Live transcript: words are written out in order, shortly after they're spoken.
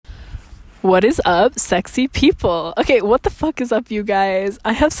What is up, sexy people? Okay, what the fuck is up, you guys?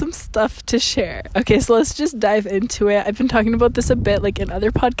 I have some stuff to share. Okay, so let's just dive into it. I've been talking about this a bit, like in other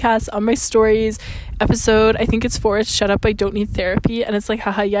podcasts, on my stories episode. I think it's 4. It's Shut Up, I Don't Need Therapy. And it's like,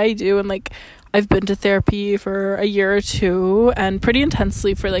 haha, yeah, I do. And like, I've been to therapy for a year or two and pretty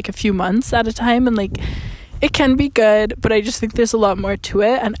intensely for like a few months at a time. And like, it can be good, but I just think there's a lot more to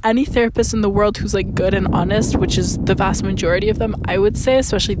it. And any therapist in the world who's like good and honest, which is the vast majority of them, I would say,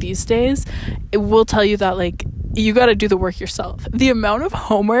 especially these days, it will tell you that like you got to do the work yourself. The amount of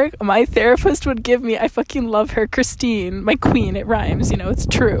homework my therapist would give me, I fucking love her. Christine, my queen, it rhymes, you know, it's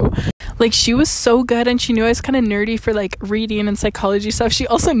true. Like, she was so good, and she knew I was kind of nerdy for like reading and psychology stuff. She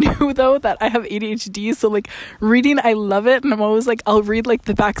also knew though that I have ADHD, so like reading, I love it, and I'm always like, I'll read like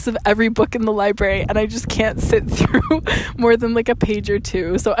the backs of every book in the library, and I just can't sit through more than like a page or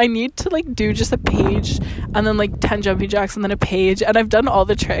two. So I need to like do just a page and then like 10 jumping jacks and then a page, and I've done all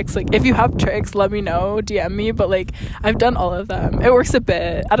the tricks. Like, if you have tricks, let me know, DM me, but like I've done all of them. It works a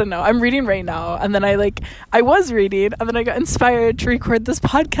bit. I don't know, I'm reading right now, and then I was reading, and then I got inspired to record this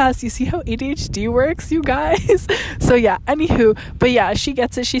podcast. You see how ADHD works, you guys? So yeah, anywho, but yeah, she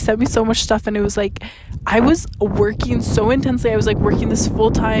gets it. She sent me so much stuff, and it was like I was working so intensely. I was like working this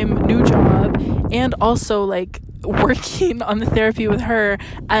full-time new job and also like working on the therapy with her,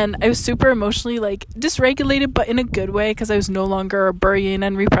 and I was super emotionally like dysregulated, but in a good way, because I was no longer burying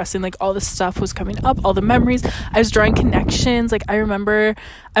and repressing. Like, all the stuff was coming up, all the memories. I was drawing connections. Like, I remember,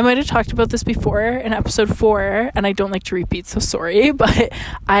 I might have talked about this before in episode 4, and I don't like to repeat, so sorry, but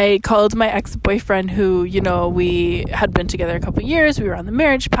I called my ex-boyfriend, who, you know, we had been together a couple years, we were on the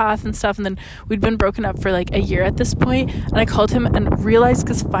marriage path and stuff, and then we'd been broken up for like a year at this point, and I called him and realized,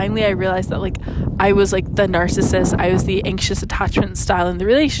 because finally I realized that like I was like the narcissist, I was the anxious attachment style in the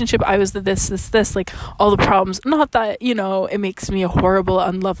relationship, I was the this, like all the problems. Not that, you know, it makes me a horrible,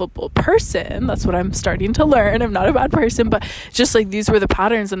 unlovable person. That's what I'm starting to learn. I'm not a bad person, but just like these were the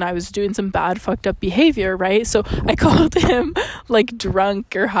patterns, and I was doing some bad, fucked up behavior, right? So I called him like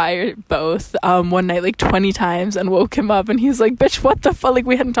drunk or high or both one night like 20 times and woke him up, and he's like, bitch, what the fuck? Like,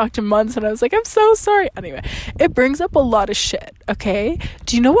 we hadn't talked in months, and I was like, I'm so sorry. Anyway, it brings up a lot of shit, okay?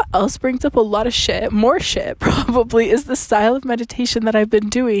 Do you know what else brings up a lot of shit? More shit, probably, is the style of meditation that I've been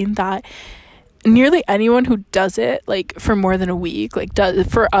doing, that nearly anyone who does it like for more than a week, like, does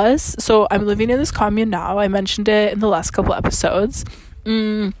for us. So I'm living in this commune now. I mentioned it in the last couple episodes.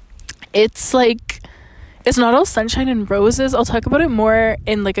 It's like, it's not all sunshine and roses. I'll talk about it more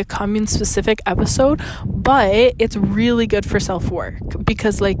in like a commune specific episode, but it's really good for self-work,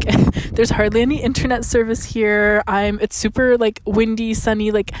 because like there's hardly any internet service here. It's super like windy,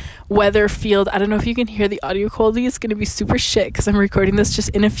 sunny, like weather field. I don't know if you can hear the audio quality. It's gonna be super shit because I'm recording this just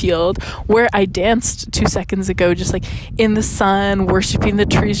in a field where I danced 2 seconds ago, just like in the sun, worshiping the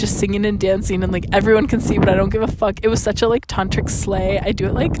trees, just singing and dancing, and like everyone can see, but I don't give a fuck. It was such a like tantric slay. I do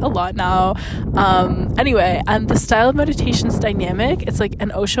it like a lot now. Anyway, and the style of meditation is dynamic. It's like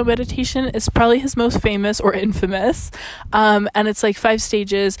an Osho meditation. It's probably his most famous or infamous. And it's like 5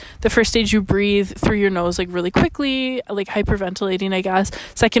 stages. The first stage, you breathe through your nose like really quickly, like hyperventilating, I guess.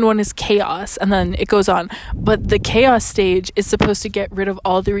 Second one is chaos, and then it goes on. But the chaos stage is supposed to get rid of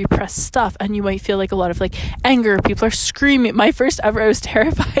all the repressed stuff, and you might feel like a lot of like anger. People are screaming. My first ever, I was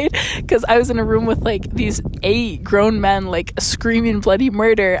terrified because I was in a room with like these 8 grown men like screaming bloody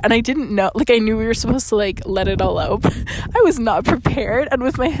murder, and I didn't know, like, I knew we were supposed to like let it all out. I was not prepared, and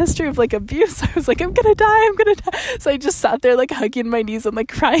with my history of like abuse, I was like, I'm gonna die. So I just sat there like hugging my knees and like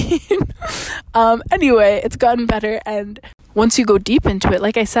crying. Anyway, it's gotten better, and once you go deep into it,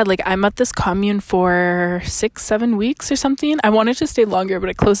 like I said, like I'm at this commune for 6-7 weeks or something. I wanted to stay longer, but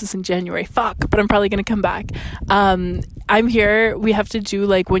it closes in January. Fuck, but I'm probably gonna come back. I'm here. We have to do,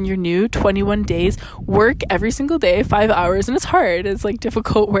 like, when you're new, 21 days, work every single day, 5 hours, and it's hard. It's like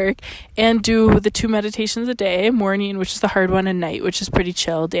difficult work, and do the 2 meditations a day, morning, which is the hard one, and night, which is pretty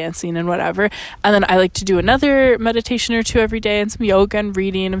chill, dancing and whatever. And then I like to do another meditation or 2 every day, and some yoga and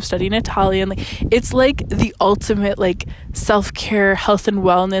reading. I'm studying Italian. Like, it's like the ultimate like self-care, health and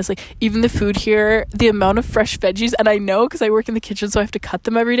wellness. Like, even the food here, the amount of fresh veggies, and I know because I work in the kitchen, so I have to cut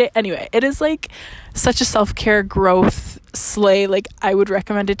them every day. Anyway, it is like such a self-care growth slay. Like, I would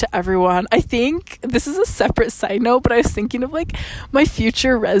recommend it to everyone. I think this is a separate side note, but I was thinking of like my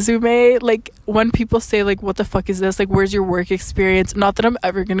future resume. Like, when people say like, what the fuck is this, like, where's your work experience? Not that I'm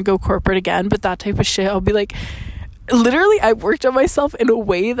ever gonna go corporate again, but that type of shit, I'll be like, literally, I worked on myself in a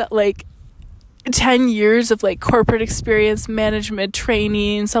way that like 10 years of like corporate experience, management,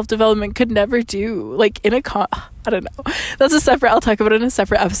 training, self-development could never do. Like in a I don't know. That's a separate, I'll talk about it in a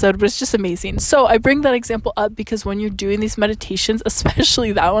separate episode, but it's just amazing. So I bring that example up because when you're doing these meditations,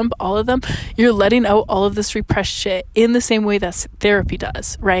 especially that one, but all of them, you're letting out all of this repressed shit in the same way that therapy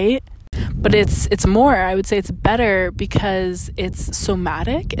does, right? But it's more, I would say it's better because it's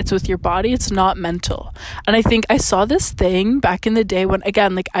somatic, it's with your body, it's not mental. And I think I saw this thing back in the day when,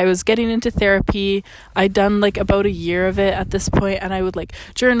 again, like I was getting into therapy. I'd done like about a year of it at this point, and I would like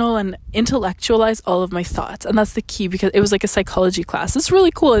journal and intellectualize all of my thoughts. And that's the key, because it was like a psychology class. It's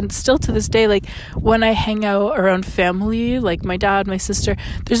really cool. And still to this day, like when I hang out around family, like my dad, my sister,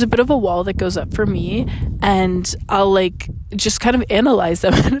 there's a bit of a wall that goes up for me, and I'll like just kind of analyze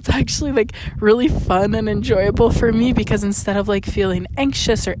them. And it's actually like really fun and enjoyable for me, because instead of like feeling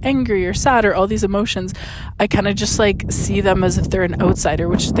anxious or angry or sad or all these emotions, I kind of just like see them as if they're an outsider,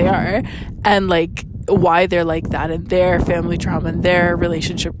 which they are, and like why they're like that, and their family trauma and their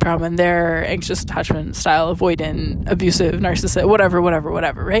relationship trauma and their anxious attachment style, avoidant, abusive, narcissist, whatever,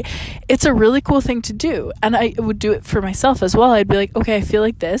 right? It's a really cool thing to do. And I would do it for myself as well. I'd be like, okay, I feel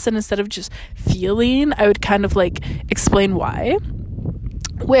like this, and instead of just feeling, I would kind of like explain why,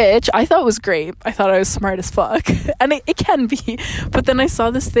 which I thought was great. I thought I was smart as fuck, and it can be. But then I saw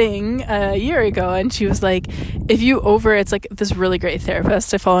this thing a year ago, and she was like, if you it's like this really great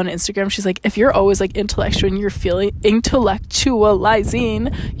therapist I follow on Instagram, she's like, if you're always like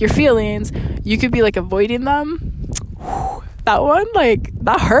intellectualizing your feelings, you could be like avoiding them. That one, like,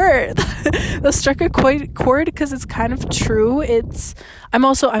 that hurt. That struck a chord, because it's kind of true.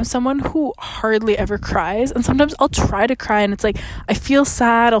 I'm someone who hardly ever cries, and sometimes I'll try to cry, and it's like I feel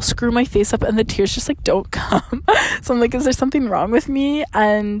sad, I'll screw my face up, and the tears just like don't come. So I'm like, is there something wrong with me?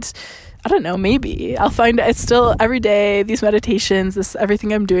 And I don't know, maybe I'll find it. It's still every day, these meditations,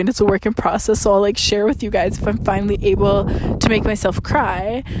 everything I'm doing, it's a work in process. So I'll like share with you guys if I'm finally able to make myself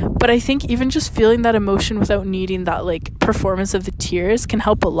cry. But I think even just feeling that emotion without needing that like performance of the tears can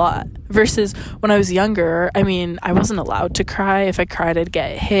help a lot. Versus when I was younger, I mean, I wasn't allowed to cry. If I cried, I'd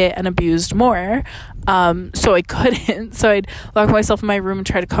get hit and abused more. So I couldn't. So I'd lock myself in my room and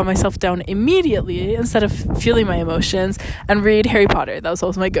try to calm myself down immediately instead of feeling my emotions, and read Harry Potter. That was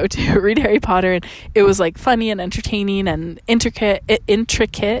always my go-to. Read Harry Potter, and it was like funny and entertaining and intricate.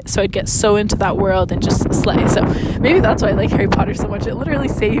 So I'd get so into that world and just slay. So maybe that's why I like Harry Potter so much. It literally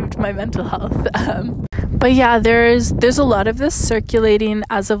saved my mental health. But yeah, there's a lot of this circulating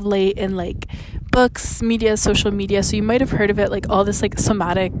as of late in like books, media, social media. So you might have heard of it, like all this like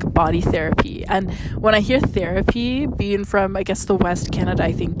somatic body therapy. And when I hear therapy, being from, I guess, the West Canada,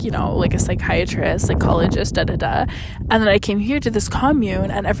 I think, you know, like a psychiatrist, psychologist, and then I came here to this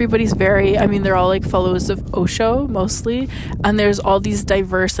commune, and everybody's they're all like followers of Osho mostly, and there's all these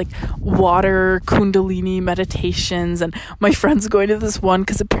diverse like water kundalini meditations. And my friend's going to this one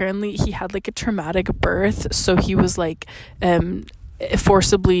because apparently he had like a traumatic birth, so he was like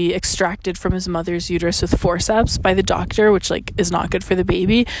forcibly extracted from his mother's uterus with forceps by the doctor, which like is not good for the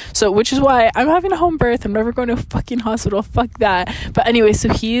baby. So which is why I'm having a home birth. I'm never going to a fucking hospital, fuck that. But anyway, so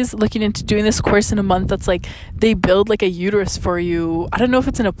he's looking into doing this course in a month that's like they build like a uterus for you. I don't know if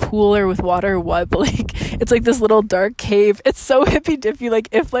it's in a pool or with water or what, but like it's like this little dark cave. It's so hippy dippy. Like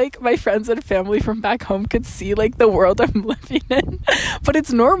if like my friends and family from back home could see like the world I'm living in, but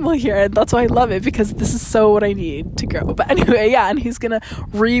it's normal here, and that's why I love it, because this is so what I need to grow. But anyway, yeah, and he's gonna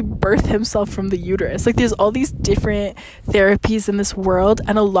rebirth himself from the uterus. Like there's all these different therapies in this world,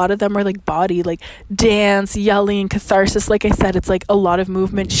 and a lot of them are like body, like dance, yelling, catharsis. Like I said, it's like a lot of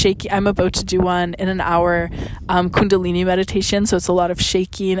movement, shaking. I'm about to do one in an hour, kundalini meditation, so it's a lot of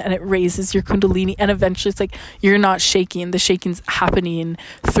shaking, and it raises your kundalini, and eventually it's like you're not shaking, the shaking's happening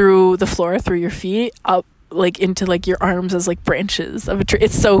through the floor, through your feet, up like into like your arms as like branches of a tree.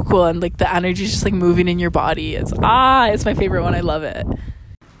 It's so cool, and like the energy is just like moving in your body. It's my favorite one. I love it.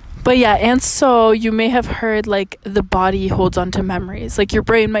 But yeah, and so you may have heard like the body holds on to memories. Like your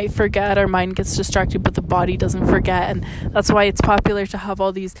brain might forget, our mind gets distracted, but the body doesn't forget. And that's why it's popular to have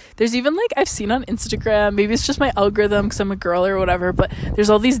all these. There's even like I've seen on Instagram, maybe it's just my algorithm because I'm a girl or whatever, but there's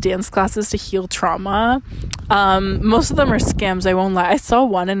all these dance classes to heal trauma. Most of them are scams, I won't lie. I saw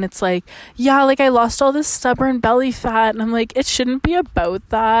one and it's like, yeah, like I lost all this stubborn belly fat, and I'm like, it shouldn't be about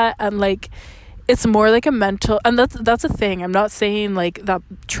that. And like it's more like a mental, and that's a thing. I'm not saying like that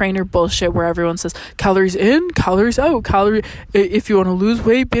trainer bullshit where everyone says calories in, calories out, if you want to lose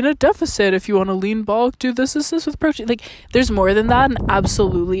weight, be in a deficit, if you want to lean bulk, do this with protein. Like, there's more than that. And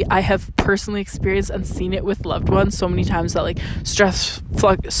absolutely, I have personally experienced and seen it with loved ones so many times that like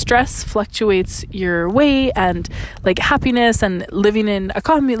stress fluctuates your weight, and like happiness, and living in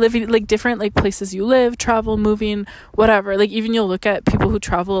economy, living like different like places you live, travel, moving, whatever. Like, even you'll look at people who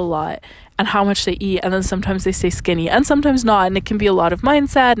travel a lot and how much they eat, and then sometimes they stay skinny and sometimes not, and it can be a lot of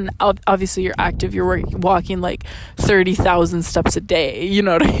mindset. And obviously you're active, you're walking like 30,000 steps a day, you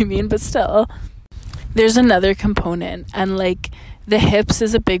know what I mean? But still, there's another component, and like the hips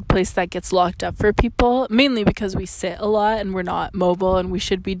is a big place that gets locked up for people, mainly because we sit a lot and we're not mobile, and we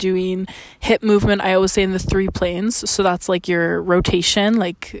should be doing hip movement. I always say in the 3 planes. So that's like your rotation,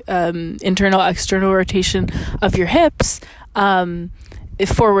 like internal, external rotation of your hips,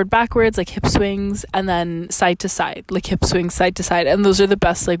 forward, backwards, like hip swings, and then side to side, like hip swings side to side. And those are the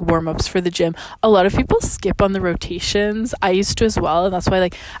best like warm-ups for the gym. A lot of people skip on the rotations. I used to as well, and that's why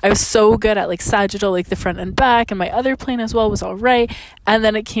like I was so good at like sagittal, like the front and back, and my other plane as well was all right. And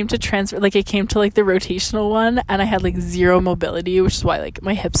then it came to transfer, like it came to like the rotational one, and I had like zero mobility, which is why like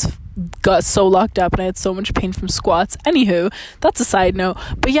my hips got so locked up and I had so much pain from squats. Anywho, that's a side note.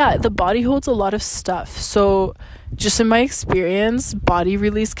 But yeah, the body holds a lot of stuff. So just in my experience, body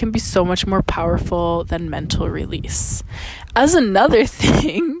release can be so much more powerful than mental release. As another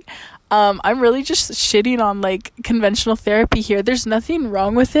thing, I'm really just shitting on like conventional therapy here. There's nothing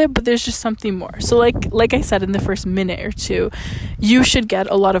wrong with it, but there's just something more. So like I said in the first minute or two, you should get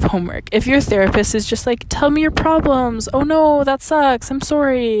a lot of homework. If your therapist is just like, tell me your problems, oh no, that sucks, I'm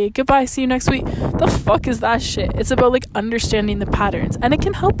sorry, goodbye, see you next week, the fuck is that shit? It's about like understanding the patterns, and it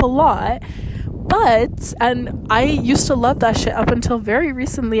can help a lot. But, and I used to love that shit up until very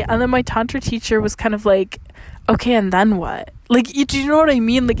recently, and then my tantra teacher was kind of like, okay, and then what? Like, do you know what I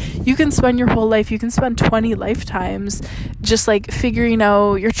mean? Like, you can spend your whole life, you can spend 20 lifetimes just like figuring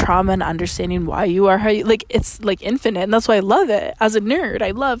out your trauma and understanding why you are how you, like, it's like infinite. And that's why I love it. As a nerd,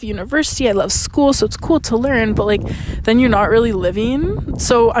 I love university, I love school, so it's cool to learn, but like then you're not really living.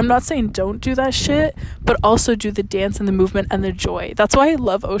 So I'm not saying don't do that shit, but also do the dance and the movement and the joy. That's why I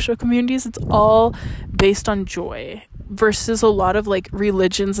love Osho communities. It's all based on joy, versus a lot of like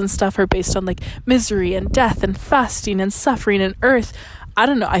religions and stuff are based on like misery and death and fasting and suffering and earth. I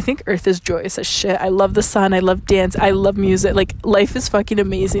don't know, I think earth is joyous as shit. I love the sun, I love dance, I love music. Like, life is fucking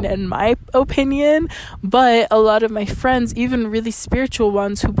amazing in my opinion. But a lot of my friends, even really spiritual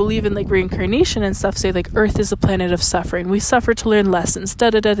ones who believe in like reincarnation and stuff, say like earth is a planet of suffering, we suffer to learn lessons, da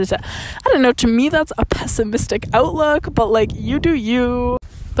da da da da. I don't know, to me that's a pessimistic outlook, but like, you do you.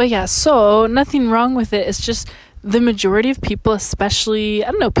 But yeah, so nothing wrong with it. It's just the majority of people, especially, I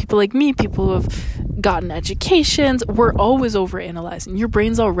don't know, people like me, people who have gotten educations, we're always overanalyzing. Your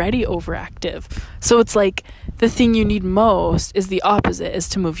brain's already overactive. So it's like the thing you need most is the opposite, is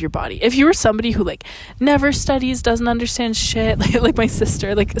to move your body. If you were somebody who like never studies, doesn't understand shit, like my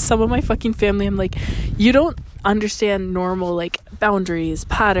sister, like some of my fucking family, I'm like, you don't understand normal like boundaries,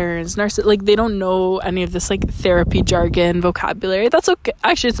 patterns, like they don't know any of this like therapy jargon, vocabulary. That's okay.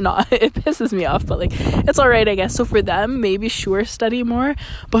 Actually, it's not. It pisses me off, but like it's all right, I guess. So for them, maybe sure, study more.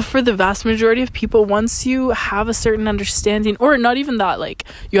 But for the vast majority of people, once you have a certain understanding, or not even that, like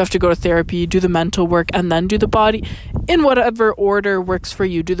you have to go to therapy, do the mental work, and then do the body, in whatever order works for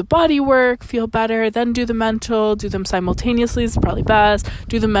you. Do the body work, feel better, then do the mental, do them simultaneously is probably best.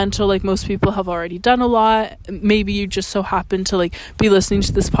 Do the mental, like most people have already done a lot. Maybe you just so happen to like be listening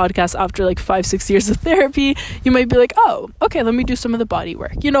to this podcast after like 5-6 years of therapy. You might be like, oh, okay, let me do some of the body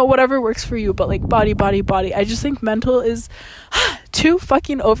work, you know, whatever works for you. But like body, I just think mental is too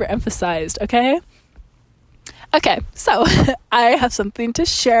fucking overemphasized. Okay, so I have something to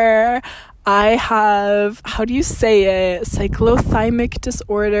share. I have, how do you say it, cyclothymic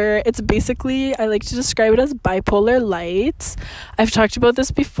disorder. It's basically, I like to describe it as bipolar-lite. I've talked about this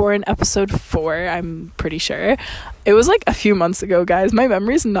before in episode 4, I'm pretty sure. It was like a few months ago, guys. My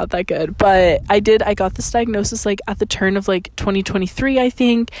memory's not that good, but I got this diagnosis like at the turn of like 2023, I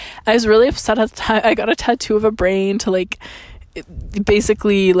think. I was really upset at the time. I got a tattoo of a brain to like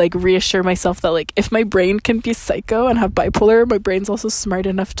basically like reassure myself that like if my brain can be psycho and have bipolar, my brain's also smart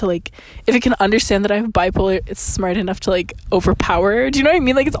enough to like, if it can understand that I have bipolar, it's smart enough to like overpower. Do you know what I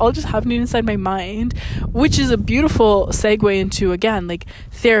mean? Like, it's all just happening inside my mind, which is a beautiful segue into, again, like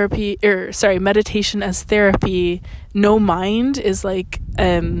meditation as therapy. No mind is like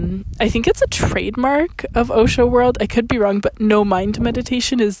I think it's a trademark of Osho world. I could be wrong, but no mind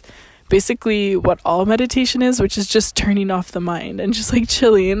meditation is basically what all meditation is, which is just turning off the mind and just like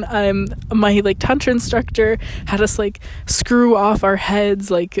chilling. My like tantra instructor had us like screw off our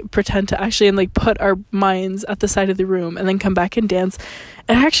heads, like pretend to actually, and like put our minds at the side of the room and then come back and dance.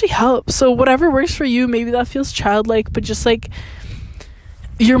 It actually helps. So whatever works for you, maybe that feels childlike, but just like,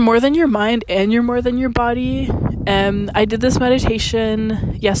 you're more than your mind and you're more than your body. I did this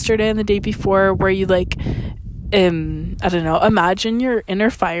meditation yesterday and the day before where you like, I don't know, imagine your inner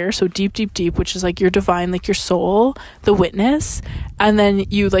fire, so deep, which is like your divine, like your soul, the witness, and then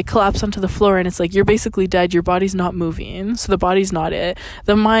you like collapse onto the floor and it's like you're basically dead, your body's not moving, so the body's not it.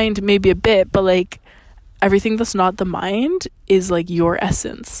 The mind maybe a bit, but like everything that's not the mind is like your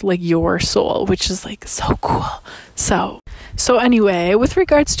essence, like your soul, which is like so cool. So anyway, with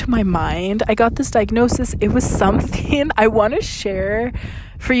regards to my mind, I got this diagnosis. It was something I want to share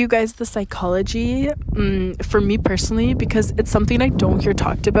for you guys, the psychology, for me personally, because it's something I don't hear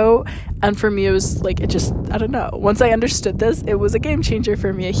talked about. And for me, it was like, it just, I don't know. Once I understood this, it was a game changer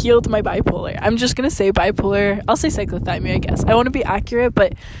for me. It healed my bipolar. I'm just going to say bipolar. I'll say cyclothymia, I guess. I want to be accurate,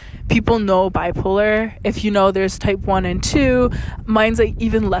 but people know bipolar. If you know, there's type 1 and 2. Mine's like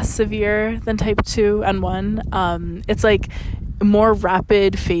even less severe than type 2 and 1. It's like more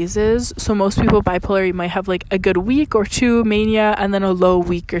rapid phases. So most people bipolar, you might have like a good week or two mania and then a low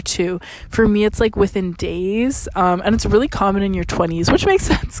week or two. For me, it's like within days. And it's really common in your 20s, which makes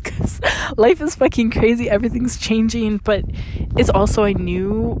sense because life is fucking crazy. Everything's changing. But it's also, I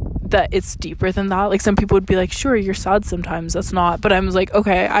knew that it's deeper than that. Like some people would be like, sure, you're sad sometimes. That's not. But I was like,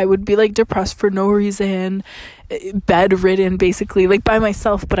 okay, I would be like depressed for no reason, bedridden basically, like by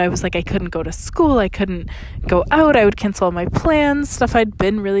myself. But I was like, I couldn't go to school, I couldn't go out, I would cancel all my plans, stuff I'd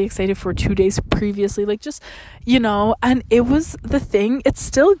been really excited for 2 days previously, like just, you know. And it was the thing, it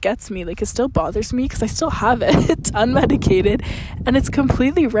still gets me, like it still bothers me because I still have it unmedicated, and it's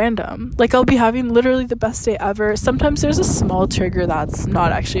completely random. Like I'll be having literally the best day ever. Sometimes there's a small trigger that's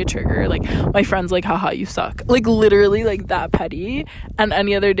not actually a trigger, like my friend's like, haha, you suck, like literally like that petty. And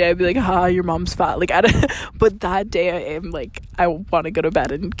any other day I'd be like, haha, your mom's fat, like but that day I am like, I want to go to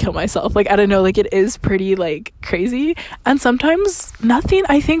bed and kill myself. Like I don't know, like it is pretty like crazy. And sometimes nothing.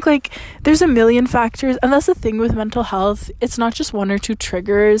 I think like there's a million factors, and that's the thing with mental health, it's not just one or two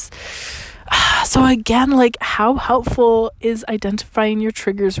triggers. So again, like how helpful is identifying your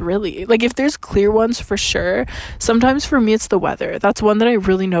triggers really? Like if there's clear ones, for sure. Sometimes for me it's the weather. That's one that I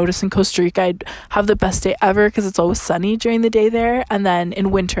really notice in Costa Rica. I'd have the best day ever because it's always sunny during the day there. And then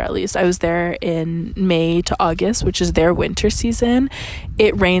in winter, at least, I was there in May to August, which is their winter season.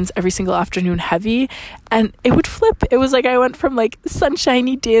 It rains every single afternoon heavy, and it would flip. It was like I went from like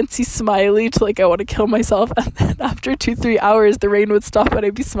sunshiny, dancy, smiley to like I want to kill myself, and then after 2-3 hours the rain would stop and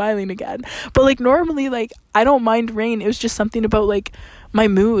I'd be smiling again. But like normally, like I don't mind rain. It was just something about like my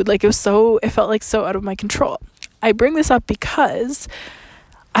mood, like it felt like so out of my control. I bring this up because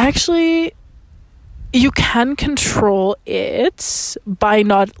you can control it by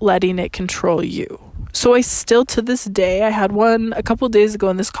not letting it control you. So I still, to this day, I had one a couple days ago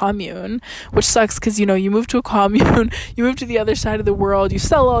in this commune, which sucks because, you know, you move to a commune, you move to the other side of the world, you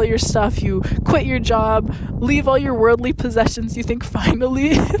sell all your stuff, you quit your job, leave all your worldly possessions, you think,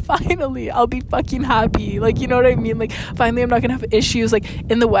 finally, I'll be fucking happy. Like, you know what I mean? Like, finally, I'm not gonna have issues.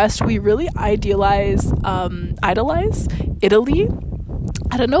 Like, in the West, we really idolize Italy.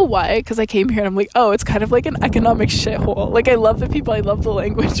 I don't know why, because I came here and I'm like, oh, it's kind of like an economic shithole. Like, I love the people, I love the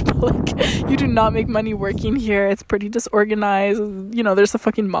language, but like, you do not make money working here. It's pretty disorganized. You know, there's a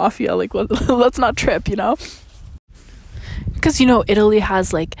fucking mafia. Like, let's not trip, you know? Because, you know, Italy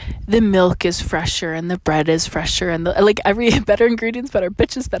has, like, the milk is fresher and the bread is fresher and, every better ingredients, better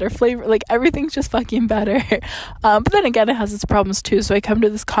bitches, better flavor. Like, everything's just fucking better. But then again, it has its problems, too. So I come to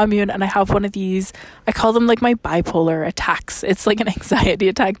this commune and I have one of these, I call them, like, my bipolar attacks. It's like an anxiety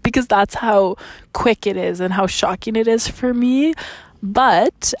attack because that's how quick it is and how shocking it is for me.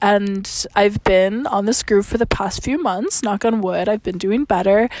 And I've been on this groove for the past few months, knock on wood, I've been doing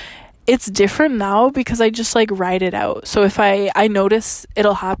better. It's different now because I just like ride it out. So if I notice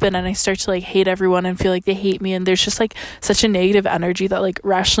it'll happen and I start to like hate everyone and feel like they hate me, and there's just like such a negative energy that like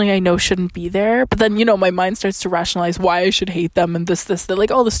rationally I know shouldn't be there, but then, you know, my mind starts to rationalize why I should hate them and this that,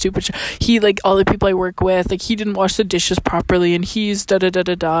 like all the stupid he, like all the people I work with, like he didn't wash the dishes properly and he's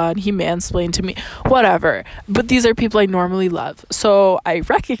da-da-da-da-da and he mansplained to me, whatever. But these are people I normally love. So I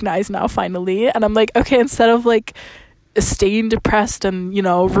recognize now finally, and I'm like, okay, instead of like staying depressed and, you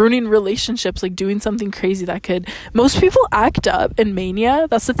know, ruining relationships, like doing something crazy that could, most people act up in mania.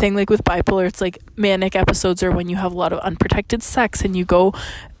 That's the thing, like with bipolar, it's like manic episodes are when you have a lot of unprotected sex and you go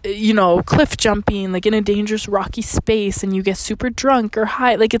cliff jumping, like in a dangerous rocky space, and you get super drunk or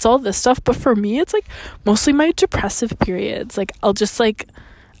high. Like, it's all this stuff. But for me, it's like mostly my depressive periods. Like, I'll just like,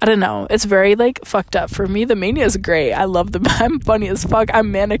 I don't know, it's very like fucked up. For me, the mania is great. I love them. I'm funny as fuck.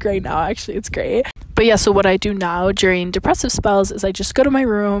 I'm manic right now, actually. It's great. But yeah, so what I do now during depressive spells is I just go to my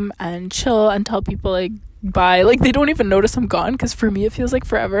room and chill and tell people like bye. Like, they don't even notice I'm gone, because for me it feels like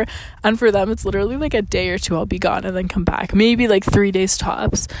forever, and for them it's literally like a day or two I'll be gone and then come back, maybe like 3 days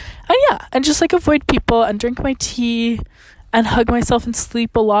tops. And yeah, and just like avoid people and drink my tea and hug myself and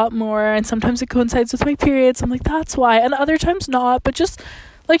sleep a lot more. And sometimes it coincides with my periods, I'm like, that's why. And other times not, but just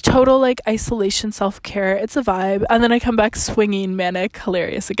like total like isolation, self-care. It's a vibe. And then I come back swinging, manic,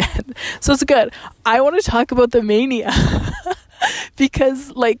 hilarious again. So it's good. I want to talk about the mania.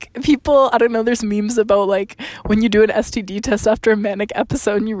 Because like people, I don't know, there's memes about like when you do an STD test after a manic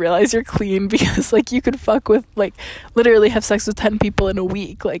episode and you realize you're clean, because like you could fuck with, like, literally have sex with 10 people in a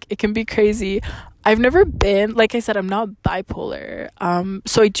week. Like, it can be crazy. I've never been, like I said, I'm not bipolar,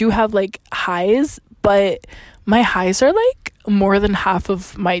 so I do have like highs, but my highs are like more than half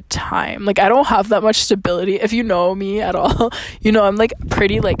of my time. Like, I don't have that much stability. If you know me at all, I'm like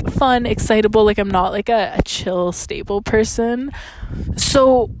pretty like fun, excitable. Like, I'm not like a chill, stable person.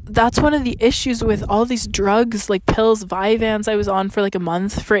 So that's one of the issues with all these drugs, like pills, Vyvanse I was on for like a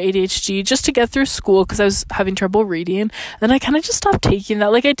month for ADHD just to get through school, because I was having trouble reading. Then I kind of just stopped taking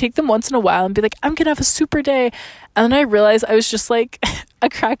that. Like, I take them once in a while and be like, I'm gonna have a super day, and then I realized I was just like a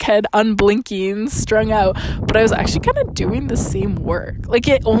crackhead, unblinking, strung out, but I was actually kind of doing the same work. Like,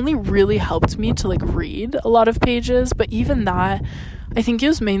 it only really helped me to like read a lot of pages, but even that, I think it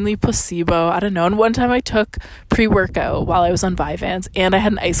was mainly placebo. I don't know. And one time I took pre-workout while I was on Vyvanse, and I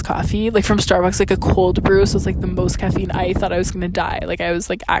had an iced coffee, like from Starbucks, like a cold brew. So it's like the most caffeine. I thought I was going to die. Like, I was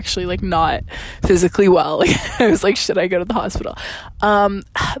like actually like not physically well. Like, I was like, should I go to the hospital?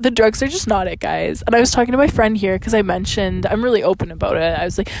 The drugs are just not it, guys. And I was talking to my friend here, because I mentioned, I'm really open about it. I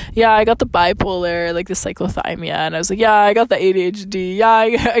was like, yeah, I got the bipolar, like the cyclothymia. And I was like, yeah, I got the ADHD. Yeah,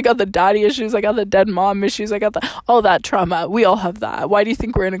 I got the daddy issues. I got the dead mom issues. I got all that trauma. We all have that. Why do you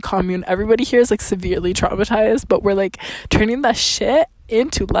think we're in a commune? Everybody here is like severely traumatized, but we're like turning that shit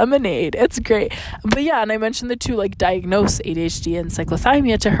into lemonade. It's great. But yeah, and I mentioned the two like diagnosed ADHD and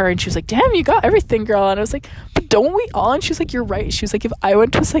cyclothymia to her, and she was like, damn, you got everything, girl. And I was like, but don't we all? And she was like, you're right. She was like, if I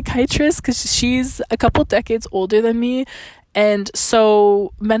went to a psychiatrist, because she's a couple decades older than me, and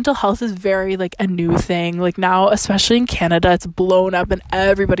so mental health is very like a new thing. Like, now, especially in Canada, it's blown up and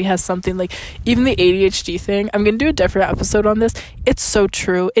everybody has something. Like, even the ADHD thing, I'm gonna do a different episode on this. It's so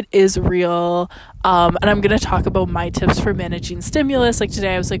true. It is real. And I'm gonna talk about my tips for managing stimulus. Like,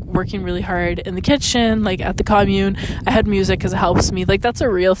 today I was like working really hard in the kitchen, like at the commune. I had music because it helps me. Like, that's a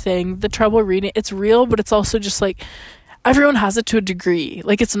real thing. The trouble reading, it's real, but it's also just like everyone has it to a degree.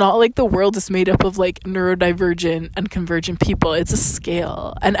 Like, it's not like the world is made up of like neurodivergent and convergent people. It's a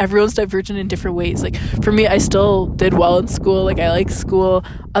scale, and everyone's divergent in different ways. Like, for me, I still did well in school. Like, I like school.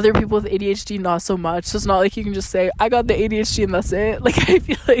 Other people with ADHD, not so much. So it's not like you can just say, I got the ADHD and that's it. Like, I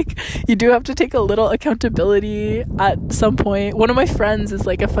feel like you do have to take a little accountability at some point. One of my friends is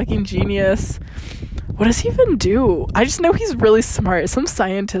like a fucking genius. What does he even do? I just know he's really smart. Some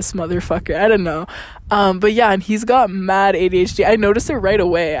scientist motherfucker. I don't know. But yeah, and he's got mad ADHD. I noticed it right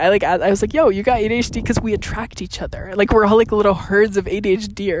away. I was like, yo, you got ADHD? Because we attract each other. Like, we're all like little herds of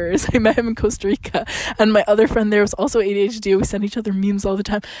ADHDers. I met him in Costa Rica, and my other friend there was also ADHD. We sent each other memes all the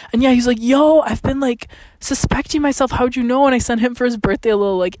time. And yeah, he's like, yo, I've been like suspecting myself. How'd you know? And I sent him for his birthday a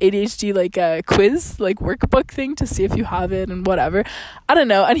little like ADHD like quiz, like workbook thing to see if you have it and whatever. I don't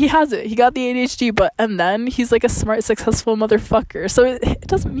know. And he has it. He got the ADHD, and then he's like a smart, successful motherfucker. So it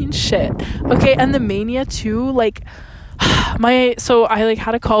doesn't mean shit. Okay, and the mania too, like so I like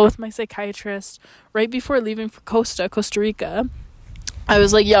had a call with my psychiatrist right before leaving for Costa Rica. I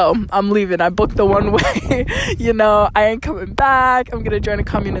was like, yo, I'm leaving. I booked the one way. I ain't coming back. I'm gonna join a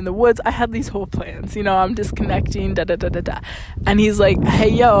commune in the woods. I had these whole plans. I'm disconnecting, And he's like, hey,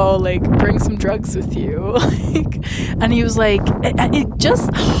 yo, like, bring some drugs with you. And he was like, it just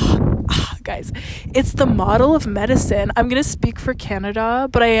guys, it's the model of medicine. I'm gonna speak for Canada,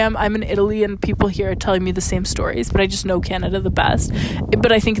 but I'm in Italy, and people here are telling me the same stories, but I just know Canada the best.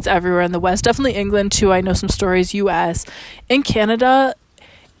 But I think it's everywhere in the West, definitely England too. I know some stories. US. In Canada,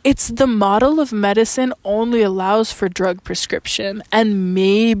 it's the model of medicine only allows for drug prescription and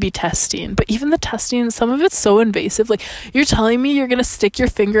maybe testing. But even the testing, some of it's so invasive. Like, you're telling me you're going to stick your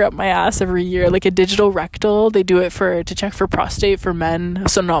finger up my ass every year, like a digital rectal. They do it to check for prostate for men.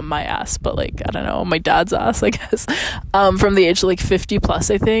 So not my ass, but like, I don't know, my dad's ass, I guess. From the age of like 50 plus,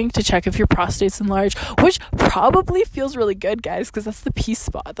 I think, to check if your prostate's enlarged, which probably feels really good, guys, because that's the P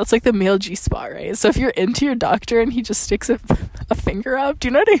spot. That's like the male G spot, right? So if you're into your doctor and he just sticks a finger up, do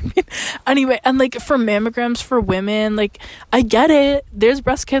you know what I mean? Anyway, and like for mammograms for women, like, I get it, there's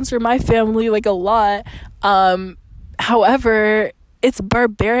breast cancer in my family, like a lot. However, it's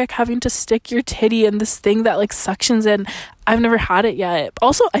barbaric having to stick your titty in this thing that like suctions in. I've never had it yet.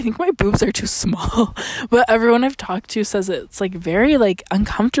 Also, I think my boobs are too small, but everyone I've talked to says it's like very like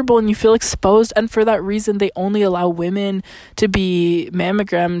uncomfortable and you feel exposed, and for that reason they only allow women to be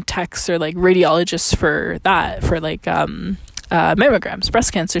mammogram techs or like radiologists for that, for like mammograms,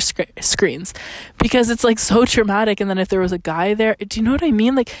 breast cancer screens, because it's like so traumatic. And then if there was a guy there, do you know what I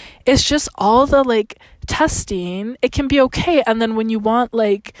mean? Like, it's just all the like testing, it can be okay, and then when you want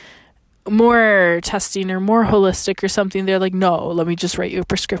like more testing or more holistic or something, they're like, no, let me just write you a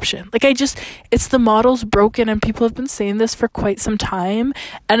prescription. Like, it's the model's broken, and people have been saying this for quite some time,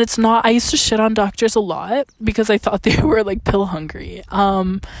 and it's not. I used to shit on doctors a lot because I thought they were like pill hungry,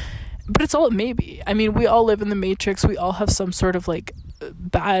 but it's all maybe. I mean, we all live in the matrix. We all have some sort of like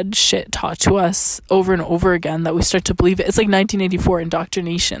bad shit taught to us over and over again that we start to believe it. It's like 1984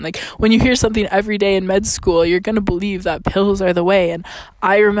 indoctrination. Like, when you hear something every day in med school, you're gonna believe that pills are the way. And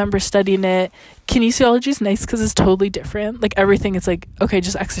I remember studying it. Kinesiology is nice because it's totally different. Like, everything, it's like, okay,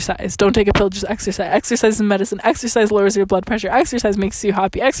 just exercise, don't take a pill, just exercise. Exercise is medicine. Exercise lowers your blood pressure. Exercise makes you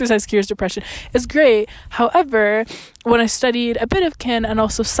happy. Exercise cures depression. It's great. However, when I studied a bit of kin and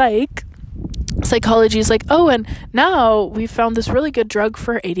also psychology is like, oh, and now we found this really good drug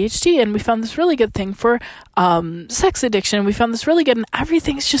for ADHD, and we found this really good thing for sex addiction, we found this really good, and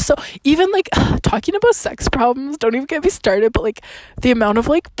everything's just so, even like talking about sex problems, don't even get me started, but like the amount of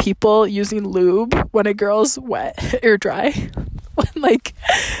like people using lube when a girl's wet or dry, when like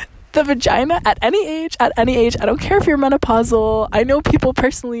the vagina at any age, I don't care if you're menopausal. I know people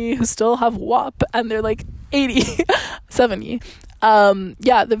personally who still have WAP and they're like 80 70.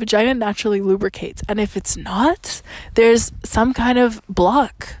 The vagina naturally lubricates, and if it's not, there's some kind of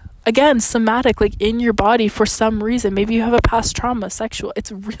block, again, somatic, like in your body for some reason. Maybe you have a past trauma, sexual.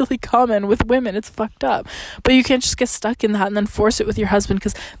 It's really common with women. It's fucked up, but you can't just get stuck in that and then force it with your husband,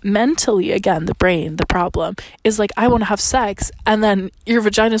 because mentally, again, the brain, the problem is like, I want to have sex, and then your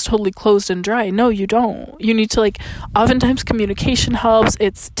vagina is totally closed and dry. No, you don't. You need to like, oftentimes communication helps.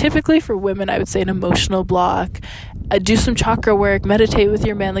 It's typically for women, I would say, an emotional block. Do some chakra work, meditate with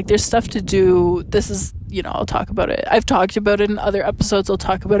your man. Like, there's stuff to do. This is, I'll talk about it. I've talked about it in other episodes. I'll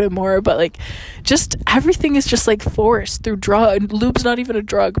talk about it more, but like, just everything is just like forced through drug. Lube's not even a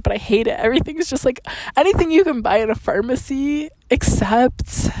drug, but I hate it. Everything is just like anything you can buy in a pharmacy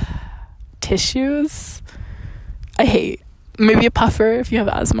except tissues. I hate. Maybe a puffer if you have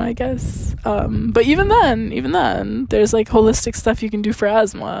asthma, I guess. But even then, there's like holistic stuff you can do for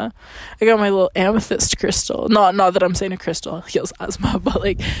asthma. I got my little amethyst crystal. Not that I'm saying a crystal heals asthma, but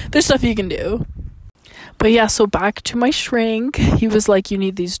like, there's stuff you can do. But yeah, so back to my shrink. He was like, you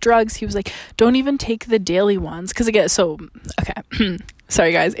need these drugs. He was like, don't even take the daily ones. Because again, okay.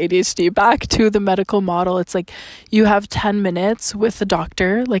 Sorry guys, ADHD. Back to the medical model. It's like, you have 10 minutes with the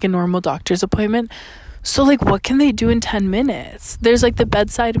doctor, like a normal doctor's appointment. So like, what can they do in 10 minutes? There's like the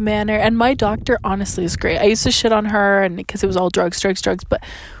bedside manner, and my doctor honestly is great. I used to shit on her and because it was all drugs, but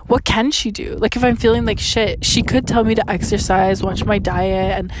what can she do? Like, if I'm feeling like shit, she could tell me to exercise, watch my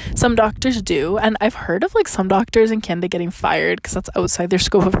diet, and some doctors do. And I've heard of like some doctors in Canada getting fired because that's outside their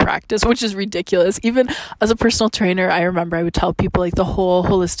scope of practice, which is ridiculous. Even as a personal trainer, I remember I would tell people like the whole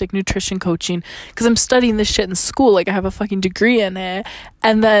holistic nutrition coaching, because I'm studying this shit in school, like I have a fucking degree in it.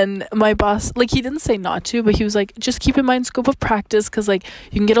 And then my boss, like, he didn't say not to, but he was like, just keep in mind scope of practice, because like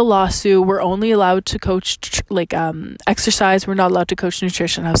you can get a lawsuit. We're only allowed to coach exercise, we're not allowed to coach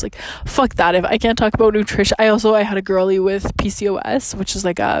nutrition. I was like, fuck that. If I can't talk about nutrition. I had a girlie with PCOS, which is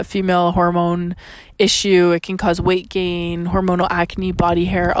like a female hormone issue. It can cause weight gain, hormonal acne, body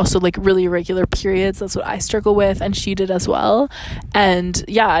hair, also like really irregular periods. That's what I struggle with, and she did as well. And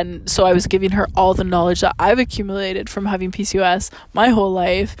yeah, and so I was giving her all the knowledge that I've accumulated from having PCOS my whole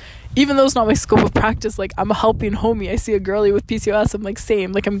life, even though it's not my scope of practice. Like, I'm a helping homie. I see a girlie with PCOS, I'm like,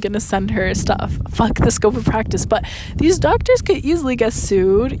 same, like I'm gonna send her stuff. Fuck the scope of practice. But these doctors could easily get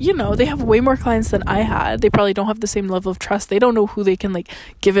sued. They have way more clients than I had. They probably don't have the same level of trust. They don't know who they can like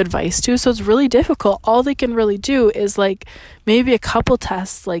give advice to, so it's really difficult. medical, all they can really do is like maybe a couple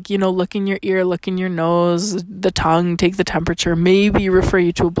tests, like, you know, look in your ear, look in your nose, the tongue, take the temperature, maybe refer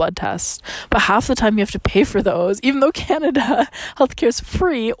you to a blood test. But half the time you have to pay for those, even though Canada healthcare is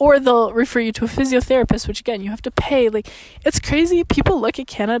free, or they'll refer you to a physiotherapist, which again, you have to pay. Like, it's crazy. People look at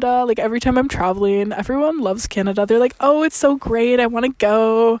Canada, like every time I'm traveling, everyone loves Canada. They're like, oh, it's so great, I want to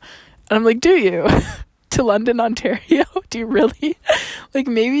go. And I'm like, do you? To London, Ontario? Do you really? Like,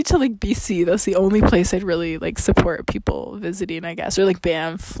 maybe to like BC. That's the only place I'd really like support people visiting, I guess, or like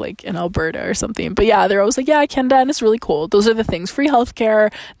Banff, like in Alberta or something. But yeah, they're always like, yeah, Canada, and it's really cold. Those are the things: free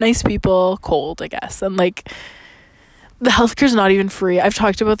healthcare, nice people, cold, I guess. And like, the healthcare's not even free. I've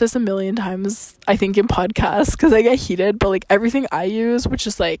talked about this a million times, I think, in podcasts, because I get heated, but like everything I use, which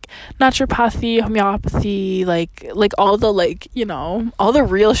is like naturopathy, homeopathy, like all the, like, you know, all the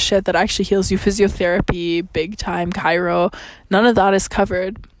real shit that actually heals you, physiotherapy, big time chiro, none of that is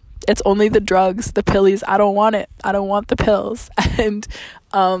covered. It's only the drugs, the pillies. I don't want it. I don't want the pills. And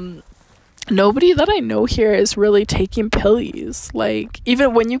nobody that I know here is really taking pillies. Like,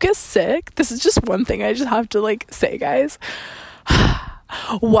 even when you get sick, this is just one thing I just have to like say, guys.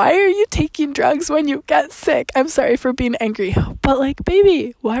 Why are you taking drugs when you get sick? I'm sorry for being angry, but like,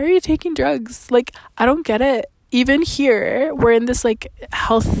 baby, why are you taking drugs? Like, I don't get it. Even here, we're in this like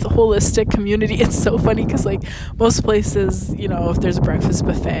health holistic community. It's so funny because like most places, you know, if there's a breakfast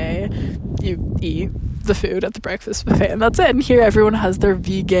buffet, you eat the food at the breakfast buffet and that's it. And here everyone has their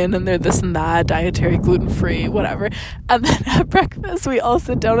vegan and their this and that, dietary, gluten-free, whatever. And then at breakfast we all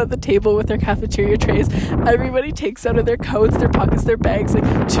sit down at the table with our cafeteria trays. Everybody takes out of their coats, their pockets, their bags,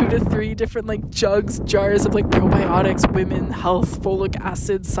 like 2 to 3 different like jars of like probiotics, women health, folic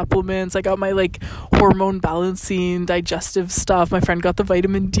acid supplements. I got my like hormone balancing, digestive stuff. My friend got the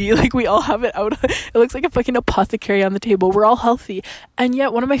vitamin D. Like, we all have it out. It looks like a fucking apothecary on the table. We're all healthy. And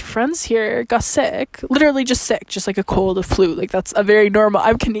yet one of my friends here got sick, literally just sick, just like a cold, a flu. Like, that's a very normal.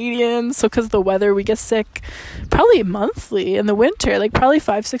 I'm Canadian, so because of the weather we get sick probably monthly in the winter, like probably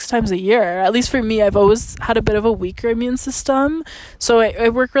 5-6 times a year. At least for me, I've always had a bit of a weaker immune system, so I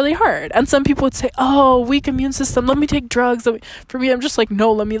work really hard. And some people would say, oh, weak immune system, let me take drugs. For me, I'm just like,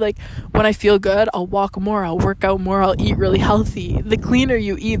 no, let me, like, when I feel good, I'll walk more, I'll work out more, I'll eat really healthy. The cleaner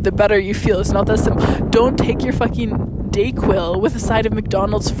you eat, the better you feel. It's not that simple. Don't take your fucking Dayquil with a side of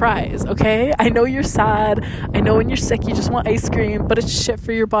McDonald's fries, okay? I know you're sad, I know when you're sick you just want ice cream, but it's shit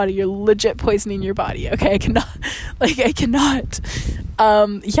for your body. You're legit poisoning your body, okay? I cannot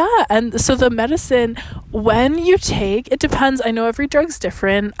yeah. And so the medicine, when you take, it depends. I know every drug's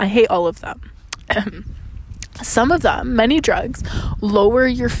different. I hate all of them. Some of them, many drugs, lower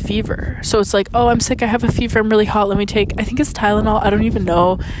your fever. So it's like, oh, I'm sick, I have a fever, I'm really hot, let me take, I think it's Tylenol, I don't even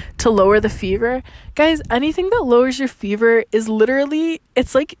know, to lower the fever. Guys, anything that lowers your fever is literally,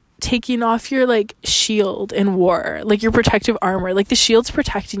 it's like taking off your like shield in war, like your protective armor. Like, the shield's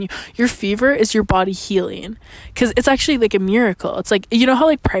protecting you. Your fever is your body healing, because it's actually like a miracle. It's like, you know how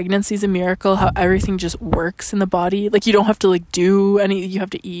like pregnancy is a miracle, how everything just works in the body. Like, you don't have to like do any, you have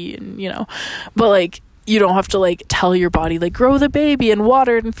to eat and, you know, but like, you don't have to like tell your body like grow the baby and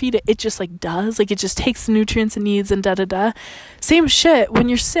water it and feed it. It just like does, like, it just takes the nutrients it needs and same shit when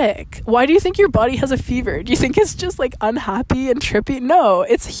you're sick. Why do you think your body has a fever? Do you think it's just like unhappy and trippy? No,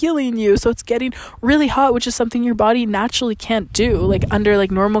 it's healing you. So it's getting really hot, which is something your body naturally can't do like under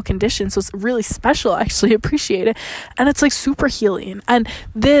like normal conditions. So it's really special. I actually appreciate it, and it's like super healing. And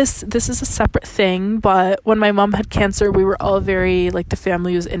this is a separate thing, but when my mom had cancer, we were all very like, the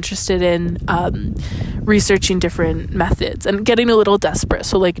family was interested in researching different methods and getting a little desperate.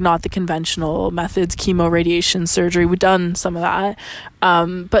 So like, not the conventional methods, chemo, radiation, surgery, we've done some of that,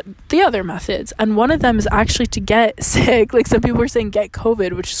 but the other methods. And one of them is actually to get sick. Like, some people are saying get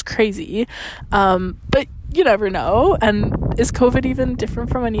COVID, which is crazy, but you never know. And is COVID even different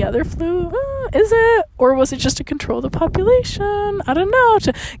from any other flu? Is it? Or was it just to control the population? I don't know,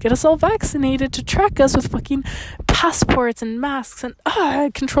 to get us all vaccinated, to track us with fucking passports and masks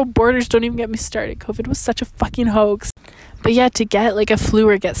and control borders. Don't even get me started. COVID was such a fucking hoax. But yeah, to get like a flu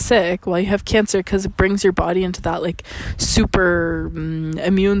or get sick while you have cancer, because it brings your body into that like super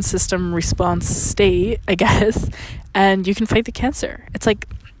immune system response state, I guess, and you can fight the cancer. It's like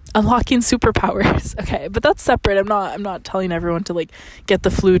unlocking superpowers. Okay, but that's separate. I'm not telling everyone to like get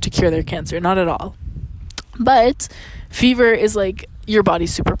the flu to cure their cancer, not at all. But fever is like your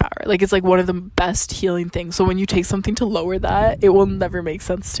body's superpower. Like, it's like one of the best healing things. So when you take something to lower that, it will never make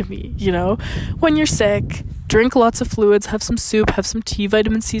sense to me, you know? When you're sick, drink lots of fluids, have some soup, have some tea.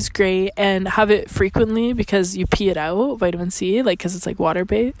 Vitamin C is great, and have it frequently because you pee it out, vitamin C, like, because it's like water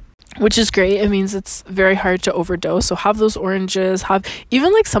based. which is great. It means it's very hard to overdose. So have those oranges, have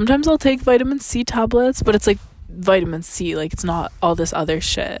even like sometimes I'll take vitamin C tablets, but it's like vitamin C, like it's not all this other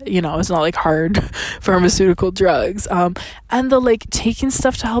shit, you know, it's not like hard pharmaceutical drugs. And the like taking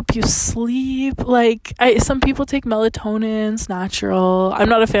stuff to help you sleep, like some people take melatonin, it's natural. I'm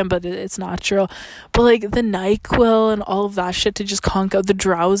not a fan, but it's natural. But like the NyQuil and all of that shit to just conk out the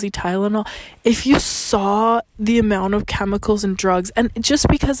drowsy Tylenol, if you saw the amount of chemicals and drugs, and just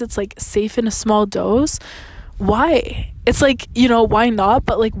because it's like safe in a small dose, why? It's like, you know, why not?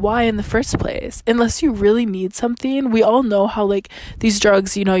 But like, why in the first place? Unless you really need something. We all know how like these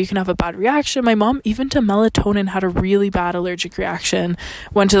drugs, you know, you can have a bad reaction. My mom, even to melatonin, had a really bad allergic reaction,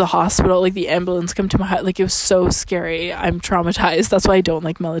 went to the hospital, like the ambulance come to my house, like it was so scary. I'm traumatized. That's why I don't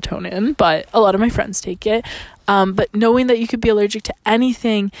like melatonin, but a lot of my friends take it. But knowing that you could be allergic to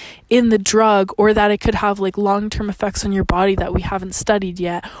anything in the drug, or that it could have like long-term effects on your body that we haven't studied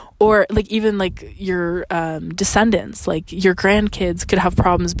yet, or like even like your descendants, like your grandkids could have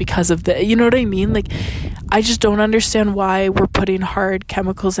problems because of the, you know what I mean? Like, I just don't understand why we're putting hard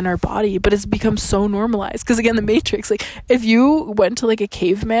chemicals in our body, but it's become so normalized. Because again, the Matrix, like if you went to like a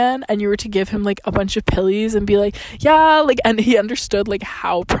caveman and you were to give him like a bunch of pillies and be like, yeah, like, and he understood like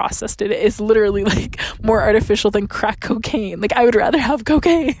how processed it is, literally like more artificial than crack cocaine. Like, I would rather have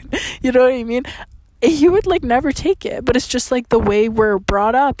cocaine. You know what I mean? He would like never take it, but it's just like the way we're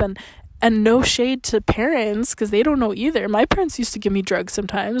brought up. And no shade to parents, because they don't know either. My parents used to give me drugs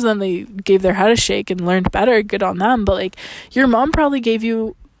sometimes, and they gave their head a shake and learned better. Good on them. But like, your mom probably gave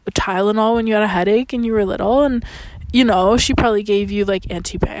you Tylenol when you had a headache and you were little, and you know, she probably gave you like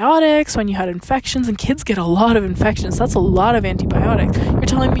antibiotics when you had infections, and kids get a lot of infections. That's a lot of antibiotics. You're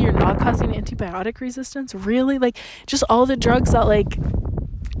telling me you're not causing antibiotic resistance? Really? Like, just all the drugs that like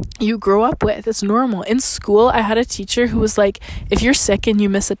you grow up with, it's normal. In school, I had a teacher who was like, if you're sick and you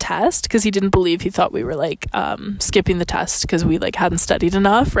miss a test, because he didn't believe, he thought we were like skipping the test because we like hadn't studied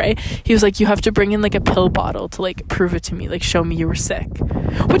enough, right? He was like, you have to bring in like a pill bottle to like prove it to me, like show me you were sick.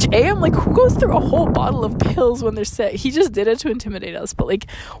 Which I'm like, who goes through a whole bottle of pills when they're sick? He just did it to intimidate us. But like,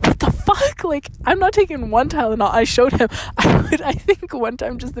 what the fuck? Like, I'm not taking one Tylenol. I showed him, I think one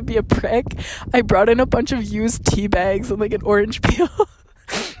time, just to be a prick, I brought in a bunch of used tea bags and like an orange peel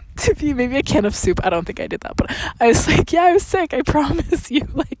to be maybe a can of soup. I don't think I did that, but I was like, yeah, I was sick, I promise you.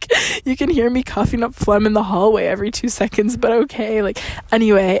 Like, you can hear me coughing up phlegm in the hallway every 2 seconds, but okay. Like,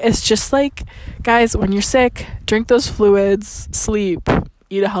 anyway, it's just like, guys, when you're sick, drink those fluids, sleep,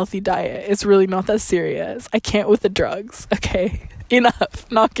 eat a healthy diet. It's really not that serious. I can't with the drugs. Okay, enough.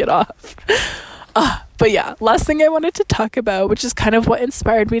 Knock it off. But yeah, last thing I wanted to talk about, which is kind of what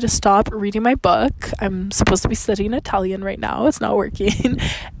inspired me to stop reading my book. I'm supposed to be studying Italian right now. It's not working.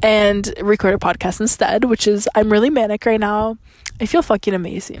 And record a podcast instead, which is, I'm really manic right now. I feel fucking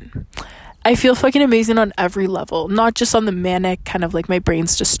amazing. I feel fucking amazing on every level, not just on the manic kind of like my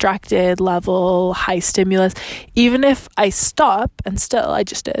brain's distracted level, high stimulus. Even if I stop, and still I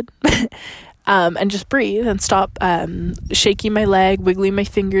just did, and just breathe and stop shaking my leg, wiggling my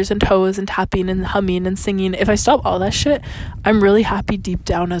fingers and toes and tapping and humming and singing. If I stop all that shit, I'm really happy deep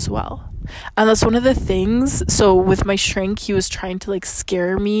down as well. And that's one of the things. So with my shrink, he was trying to like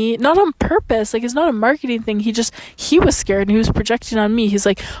scare me, not on purpose, like it's not a marketing thing. He was scared and he was projecting on me. He's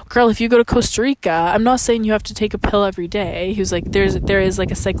like, girl, if you go to Costa Rica, I'm not saying you have to take a pill every day. He was like, there is like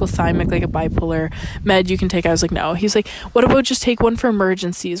a cyclothymic, like a bipolar med you can take. I was like, no. He's like, what about just take one for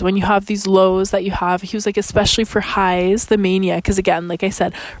emergencies when you have these lows that you have? He was like, especially for highs, the mania, because again, like I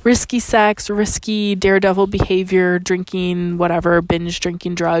said, risky sex, risky daredevil behavior, drinking, whatever, binge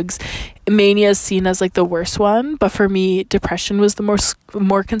drinking drugs. Mania is seen as like the worst one, but for me, depression was the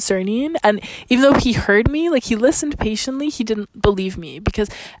more concerning. And even though he heard me, like he listened patiently, he didn't believe me, because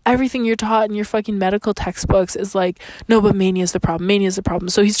everything you're taught in your fucking medical textbooks is like, no, but mania is the problem.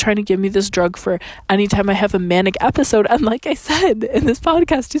 So he's trying to give me this drug for anytime I have a manic episode. And like I said in this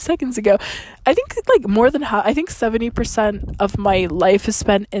podcast 2 seconds ago, I think like more than half, I think 70% of my life is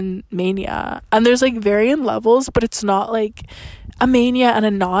spent in mania. And there's like varying levels, but it's not like a mania and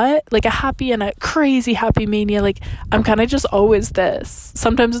a not, like a happy and a crazy happy mania. Like, I'm kind of just always this.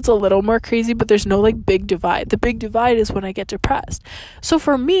 Sometimes it's a little more crazy, but there's no like big divide. The big divide is when I get depressed. So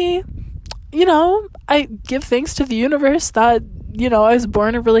for me, you know, I give thanks to the universe that, you know, I was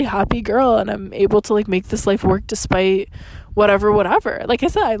born a really happy girl and I'm able to like make this life work despite whatever. Like I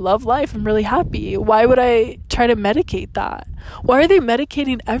said, I love life. I'm really happy. Why would I try to medicate that? Why are they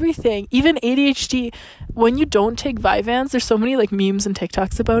medicating everything? Even ADHD. when you don't take Vyvanse, there's so many like memes and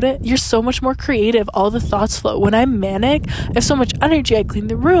TikToks about it. You're so much more creative. All the thoughts flow. When I'm manic, I have so much energy. I clean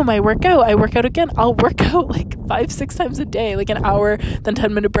the room. I work out again. I'll work out like 5-6 times a day, like an hour, then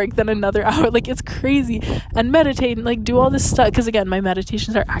 10-minute break, then another hour. Like, it's crazy. And meditate and like do all this stuff. Because again, my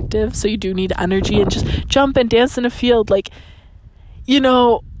meditations are active, so you do need energy, and just jump and dance in a field. Like, you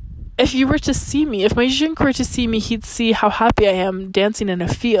know, if you were to see me, if my shrink were to see me, he'd see how happy I am dancing in a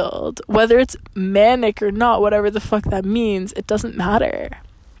field. Whether it's manic or not, whatever the fuck that means, it doesn't matter.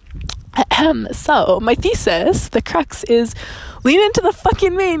 So my thesis, the crux, is lean into the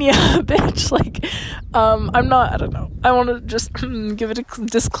fucking mania, bitch. Like, I don't know. I want to just give it a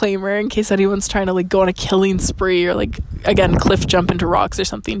disclaimer in case anyone's trying to like go on a killing spree or like, again, cliff jump into rocks or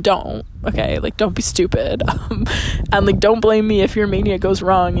something. Don't, okay? Like, don't be stupid. And like, don't blame me if your mania goes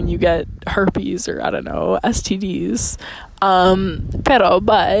wrong and you get herpes or, I don't know, STDs.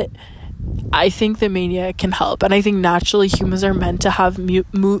 But I think the mania can help, and I think naturally humans are meant to have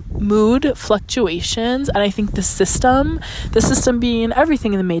mood fluctuations, and I think the system being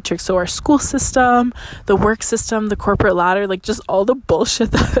everything in the matrix, so our school system, the work system, the corporate ladder, like just all the bullshit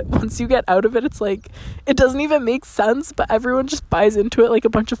that once you get out of it, it's like it doesn't even make sense, but everyone just buys into it like a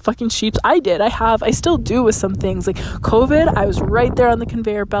bunch of fucking sheeps. I still do with some things. Like COVID, I was right there on the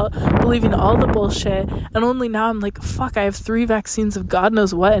conveyor belt believing all the bullshit, and only now I'm like, fuck, I have 3 vaccines of God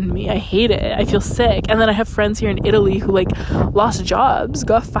knows what in me. I hate it. I feel sick. And then I have friends here in Italy who like lost jobs,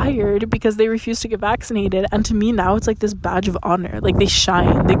 got fired because they refused to get vaccinated, and to me now it's like this badge of honor. Like, they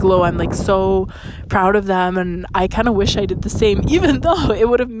shine, they glow. I'm like so proud of them, and I kind of wish I did the same, even though it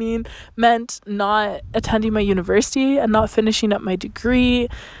would have meant not attending my university and not finishing up my degree.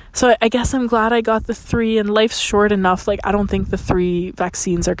 So I guess I'm glad I got the 3, and life's short enough. Like, I don't think the 3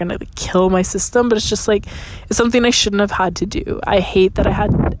 vaccines are gonna like kill my system, but it's just like, it's something I shouldn't have had to do. I hate that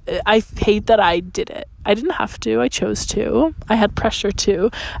I did it. I didn't have to. I chose to. I had pressure to.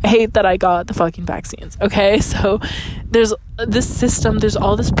 I hate that I got the fucking vaccines. Okay, so there's this system, there's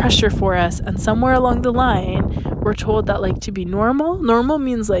all this pressure for us, and somewhere along the line we're told that like to be normal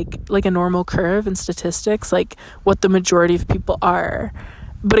means like a normal curve in statistics, like what the majority of people are.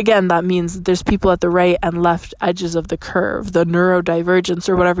 But again, that means there's people at the right and left edges of the curve, the neurodivergence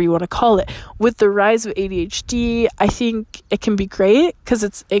or whatever you want to call it. With the rise of ADHD, I think it can be great because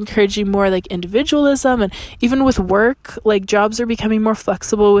it's encouraging more like individualism, and even with work, like jobs are becoming more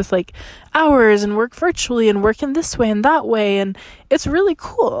flexible with like hours and work virtually and work in this way and that way, and it's really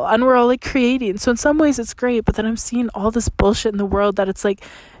cool, and we're all like creating. So in some ways it's great, but then I'm seeing all this bullshit in the world that it's like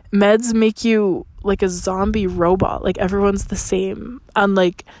meds make you like a zombie robot, like everyone's the same. And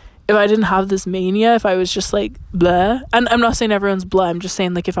like, if I didn't have this mania, if I was just like blah, and I'm not saying everyone's blah, I'm just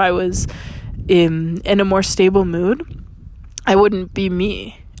saying like if I was in a more stable mood, I wouldn't be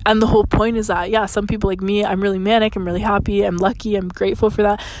me. And the whole point is that, yeah, some people like me, I'm really manic, I'm really happy, I'm lucky, I'm grateful for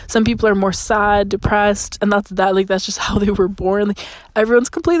that. Some people are more sad, depressed, and that's just how they were born. Like, everyone's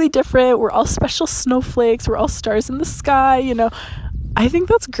completely different. We're all special snowflakes, we're all stars in the sky, you know. I think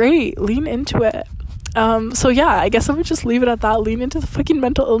that's great. Lean into it. So yeah, I guess I would just leave it at that. Lean into the fucking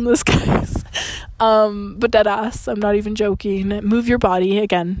mental illness, guys. But dead ass, I'm not even joking. Move your body.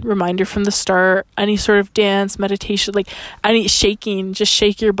 Again, reminder from the start, any sort of dance, meditation, like any shaking, just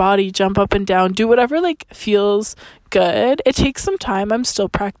shake your body, jump up and down, do whatever like feels good. It takes some time. I'm still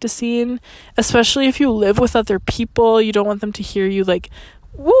practicing, especially if you live with other people. You don't want them to hear you like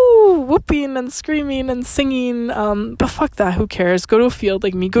whooping and screaming and singing, but fuck that, who cares? Go to a field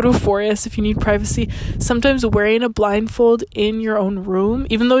like me, go to a forest if you need privacy. Sometimes wearing a blindfold in your own room,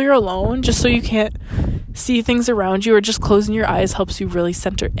 even though you're alone, just so you can't see things around you, or just closing your eyes, helps you really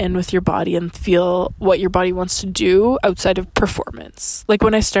center in with your body and feel what your body wants to do outside of performance. Like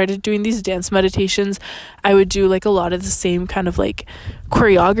when I started doing these dance meditations, I would do like a lot of the same kind of like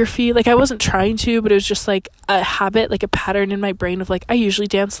choreography. Like I wasn't trying to, but it was just like a habit, like a pattern in my brain of like, I usually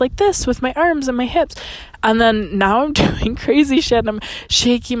dance like this with my arms and my hips. And then now I'm doing crazy shit, and I'm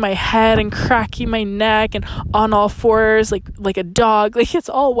shaking my head and cracking my neck and on all fours like a dog. Like, it's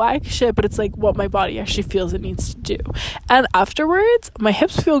all whack shit, but it's like what my body actually feels it needs to do. And afterwards, my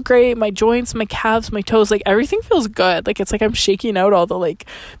hips feel great, my joints, my calves, my toes, like everything feels good. Like, it's like I'm shaking out all the like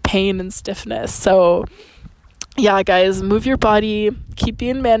pain and stiffness. So yeah, guys, move your body, keep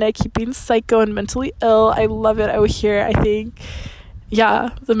being manic, keep being psycho and mentally ill. I love it out here. I think, yeah,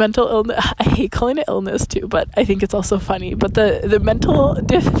 the mental illness, I hate calling it illness too, but I think it's also funny. But the mental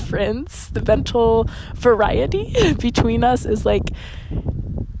difference, the mental variety between us is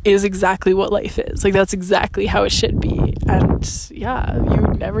exactly what life is. Like, that's exactly how it should be. And yeah,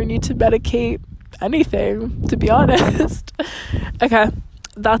 you never need to medicate anything, to be honest. Okay,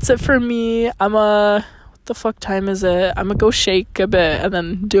 that's it for me. I'm a the fuck time is it? I'm gonna go shake a bit and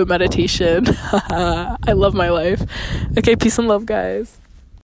then do a meditation. I love my life. Okay, peace and love, guys.